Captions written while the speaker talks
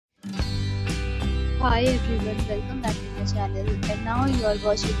Hi everyone, welcome back to the channel, and now you are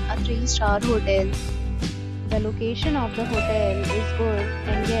watching a 3-star hotel. The location of the hotel is good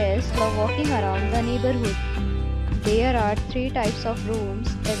and guests love walking around the neighborhood. There are 3 types of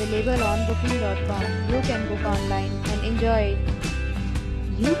rooms available on booking.com. You can book online and enjoy it.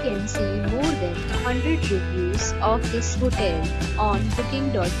 You can see more than 100 reviews of this hotel on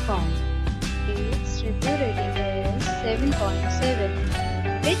booking.com. Its review rating is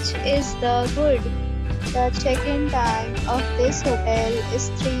 7.7, which is the good. The check-in time of this hotel is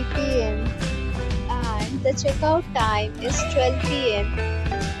 3 p.m. and the checkout time is 12 p.m.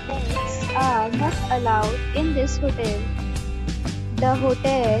 Pets are not allowed in this hotel. The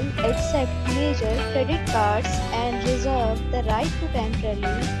hotel accepts major credit cards and reserves the right to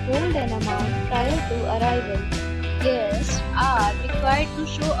temporarily hold an amount prior to arrival. Guests are required to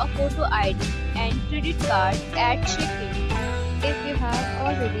show a photo ID and credit card at check-in. If you have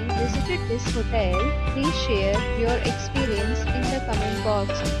already visited this hotel, please share your experience in the comment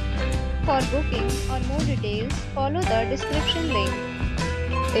box. For booking or more details, follow the description link.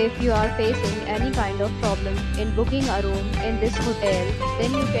 If you are facing any kind of problem in booking a room in this hotel,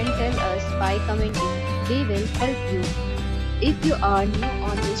 then you can tell us by commenting. We will help you. If you are new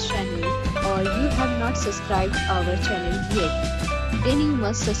on this channel or you have not subscribed our channel yet, then you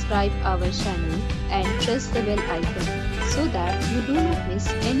must subscribe our channel and press the bell icon so that you do not miss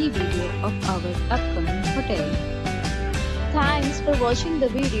any video of our upcoming hotel. Thanks for watching the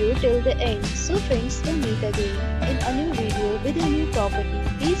video till the end. So friends, will meet again in a new video with a new property.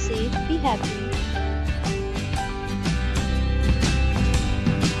 Be safe, be happy.